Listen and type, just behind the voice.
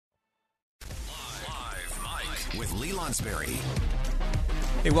Lee Lonsberry.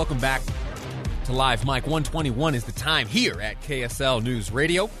 Hey, welcome back to Live Mike. 121 is the time here at KSL News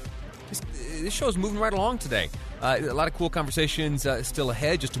Radio. This show is moving right along today. A lot of cool conversations still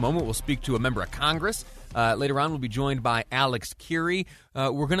ahead. Just a moment, we'll speak to a member of Congress. Later on, we'll be joined by Alex Kirry.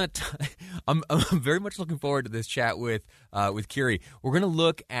 We're gonna. I'm very much looking forward to this chat with Kirry. We're gonna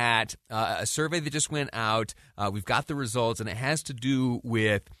look at a survey that just went out. We've got the results, and it has to do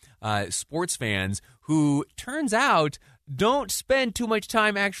with sports fans who, turns out, don't spend too much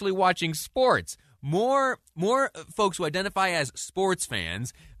time actually watching sports. More folks who identify as sports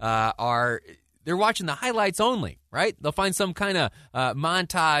fans they're watching the highlights only, right? They'll find some kind of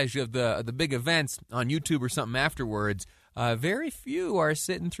montage of the big events on YouTube or something afterwards. Very few are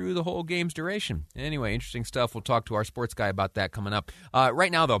sitting through the whole game's duration. Anyway, interesting stuff. We'll talk to our sports guy about that coming up.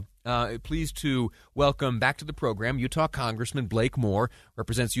 Right now, though, pleased to welcome back to the program Utah Congressman Blake Moore,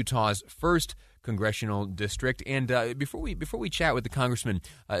 represents Utah's 1st congressional district. And before we chat with the congressman,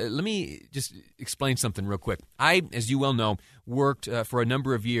 let me just explain something real quick. I, as you well know, worked for a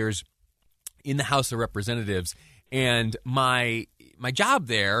number of years in the House of Representatives, and my job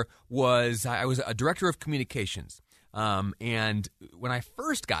there was I was a director of communications. And when I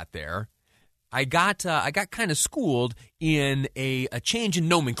first got there, I got kind of schooled in a change in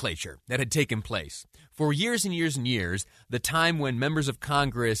nomenclature that had taken place for years and years and years. The time when members of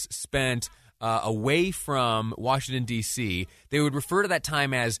Congress spent away from Washington, D.C., they would refer to that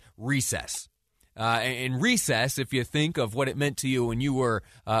time as recess. And recess, if you think of what it meant to you when you were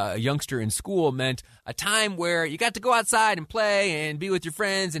a youngster in school, meant a time where you got to go outside and play and be with your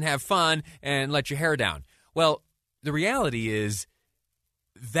friends and have fun and let your hair down. Well, the reality is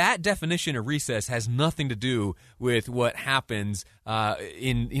that definition of recess has nothing to do with what happens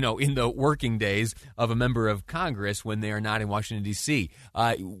in the working days of a member of Congress when they are not in Washington, D.C.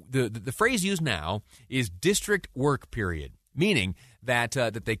 The phrase used now is district work period, meaning that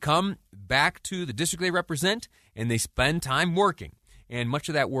they come back to the district they represent and they spend time working. And much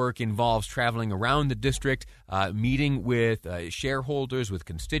of that work involves traveling around the district, meeting with shareholders, with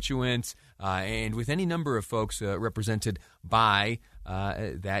constituents, and with any number of folks represented by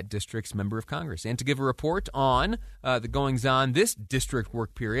that district's member of Congress. And to give a report on the goings-on this district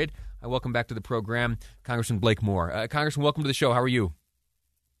work period, I welcome back to the program Congressman Blake Moore. Congressman, welcome to the show. How are you?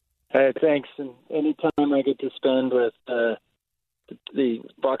 Hey, thanks. And any time I get to spend with the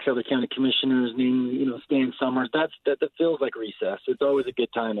Box Elder County Commissioners, Stan Summers, that feels like recess. It's always a good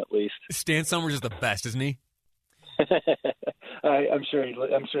time, at least. Stan Summers is the best, isn't he? I'm sure he's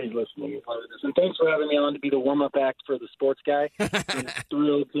listening. And thanks for having me on to be the warm-up act for the sports guy. I'm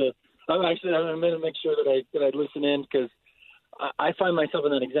thrilled to. I'm going to make sure that I listen in, because I find myself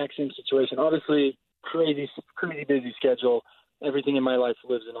in that exact same situation. Obviously, crazy busy schedule. Everything in my life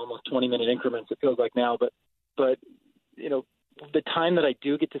lives in almost 20-minute increments, it feels like now. But the time that I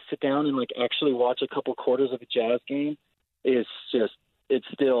do get to sit down and actually watch a couple quarters of a Jazz game is just, that's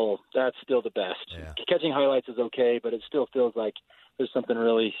still the best. Yeah. Catching highlights is okay, but it still feels like there's something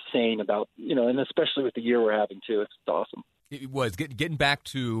really sane about, and especially with the year we're having too. It's awesome. It was getting back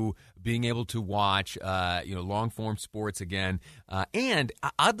to being able to watch, long form sports again, and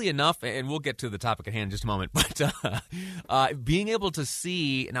oddly enough, and we'll get to the topic at hand in just a moment. But being able to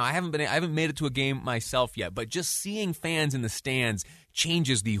see now, I haven't made it to a game myself yet, but just seeing fans in the stands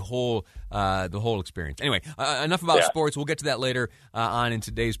changes the whole experience. Anyway, enough about sports. We'll get to that later on in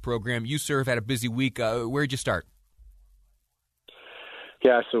today's program. You, sir, have had a busy week. Where'd you start?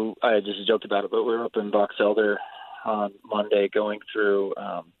 Yeah, so I just joked about it, but we were up in Box Elder on Monday going through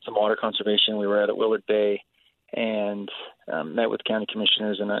some water conservation. We were at Willard Bay and met with county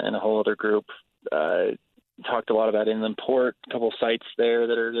commissioners and a whole other group. Talked a lot about Inland Port, a couple sites there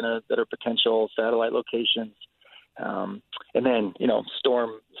that are potential satellite locations. And then,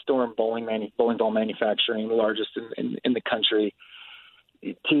 Storm bowling ball manufacturing, the largest in the country.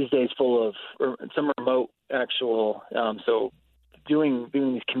 Tuesday's full of some remote actual. So doing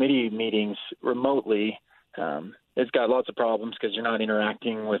these committee meetings remotely, it's got lots of problems because you're not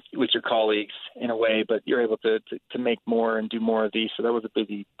interacting with your colleagues in a way, but you're able to make more and do more of these. So that was a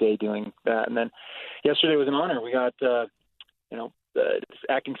busy day doing that. And then yesterday was an honor. We got, the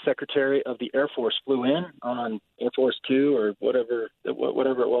acting secretary of the Air Force flew in on Air Force 2 or whatever it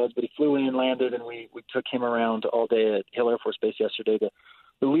was, but he flew in, landed, and we took him around all day at Hill Air Force Base yesterday.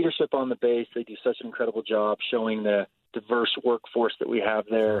 The leadership on the base, they do such an incredible job showing the diverse workforce that we have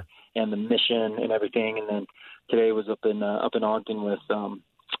there and the mission and everything. And then today was up in Ogden with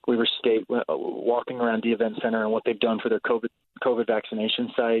Weaver State, walking around the event center and what they've done for their COVID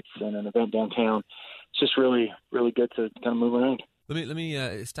vaccination sites and an event downtown. It's just really, really good to kind of move around. Let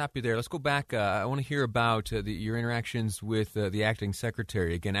me stop you there. Let's go back. I want to hear about your interactions with the acting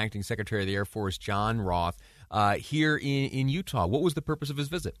secretary. Again, acting secretary of the Air Force, John Roth, here in Utah. What was the purpose of his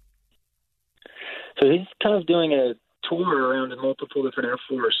visit? So he's kind of doing a tour around in multiple different Air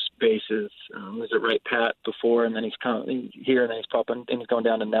Force bases. He was at Wright Pat before, and then he's here, and then he's popping, and he's going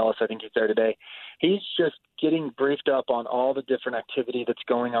down to Nellis. I think he's there today. He's just getting briefed up on all the different activity that's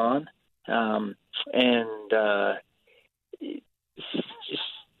going on,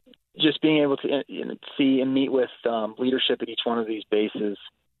 just being able to see and meet with leadership at each one of these bases.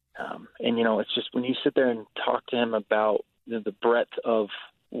 And, it's just when you sit there and talk to him about the breadth of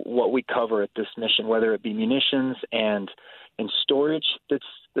what we cover at this mission, whether it be munitions and storage, that's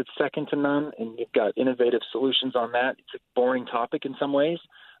second to none. And you've got innovative solutions on that. It's a boring topic in some ways,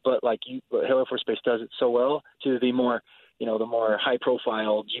 but Hill Air Force Base does it so well, to the more high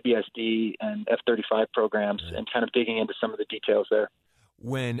profile GBSD and F-35 programs, and kind of digging into some of the details there.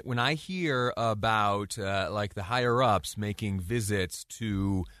 When I hear about the higher ups making visits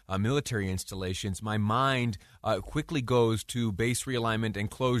to military installations, my mind quickly goes to base realignment and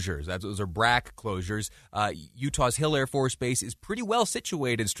closures. Those are BRAC closures. Utah's Hill Air Force Base is pretty well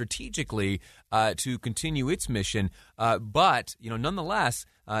situated strategically to continue its mission, but nonetheless,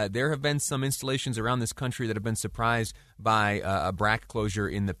 there have been some installations around this country that have been surprised by a BRAC closure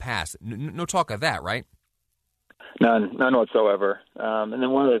in the past. No talk of that, right? None whatsoever. And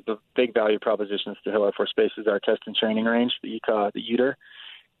then one of the big value propositions to Hill Air Force Base is our test and training range, the UTAR.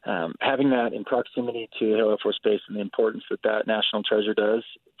 Having that in proximity to Hill Air Force Base and the importance that national treasure does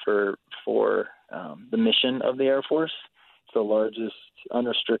for the mission of the Air Force. It's the largest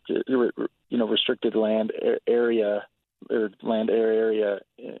unrestricted, restricted land area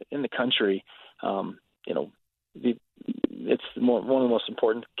in the country. It's one of the most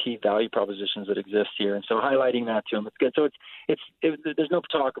important key value propositions that exist here, and so highlighting that to them, it's good. So there's no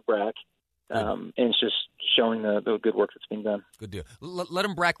talk of BRAC, and it's just showing the good work that's being done. Good deal. Let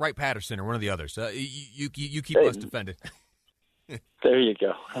them BRAC Wright-Patterson or one of the others. You keep us defended. There you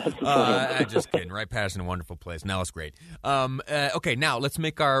go. Just kidding. Wright-Patterson, a wonderful place. Now it's great. Okay, now let's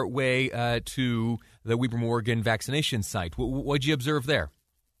make our way to the Weber Morgan vaccination site. What'd you observe there?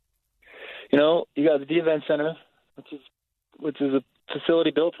 You got the D-Event Center, which is a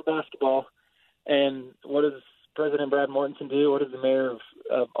facility built for basketball. And what does President Brad Mortensen do? What does the mayor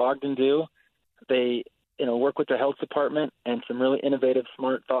of Ogden do? They, work with the health department and some really innovative,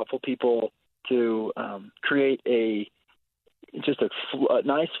 smart, thoughtful people to create a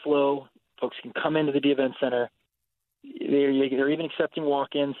nice flow. Folks can come into the D-Event Center. They're even accepting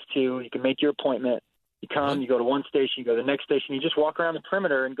walk-ins too. You can make your appointment. You come, you go to one station, you go to the next station. You just walk around the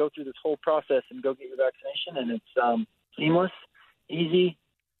perimeter and go through this whole process and go get your vaccination. And it's seamless, easy.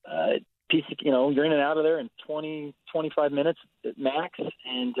 You're in and out of there in 20, 25 minutes at max.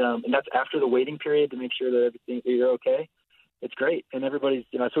 And that's after the waiting period to make sure that you're okay. It's great. And everybody's,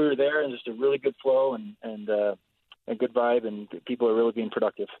 so we were there, and just a really good flow and a good vibe, and people are really being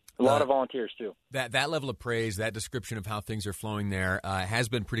productive. A lot of volunteers, too. That level of praise, that description of how things are flowing there has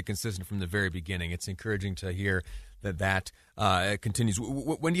been pretty consistent from the very beginning. It's encouraging to hear that continues.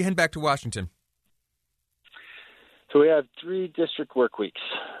 When do you head back to Washington? So we have 3 district work weeks.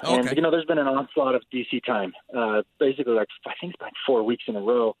 And, okay. There's been an onslaught of D.C. time, basically, I think it's 4 weeks in a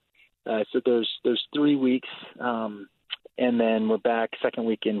row. So there's 3 weeks, and then we're back second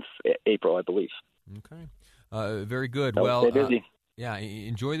week in April, I believe. Okay. Very good. So well, stay busy.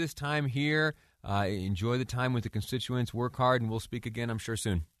 Enjoy this time here. Enjoy the time with the constituents. Work hard, and we'll speak again, I'm sure,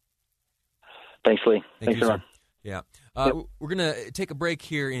 soon. Thanks, Lee. Thanks, Ron. sir. Yeah. We're going to take a break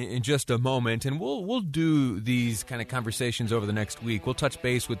here in just a moment, and we'll do these kind of conversations over the next week. We'll touch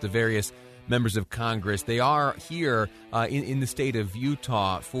base with the various members of Congress. They are here in the state of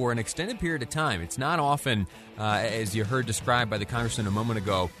Utah for an extended period of time. It's not often, as you heard described by the congressman a moment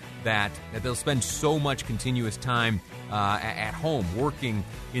ago, that they'll spend so much continuous time at home working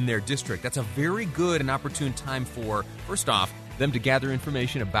in their district. That's a very good and opportune time for, first off, them to gather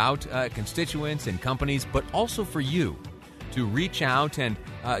information about constituents and companies, but also for you to reach out and,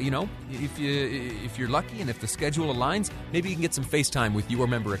 if you're lucky and if the schedule aligns, maybe you can get some FaceTime with your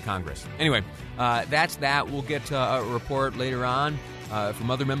member of Congress. Anyway, that's that. We'll get a report later on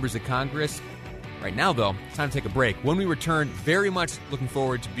from other members of Congress. Right now, though, it's time to take a break. When we return, very much looking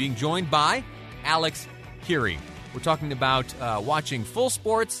forward to being joined by Alex Kirry. We're talking about watching full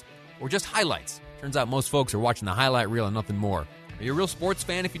sports or just highlights. Turns out most folks are watching the highlight reel and nothing more. Are you a real sports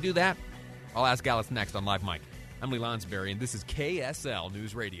fan if you do that? I'll ask Alex next on Live Mike. I'm Lee Lonsberry, and this is KSL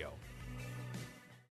News Radio.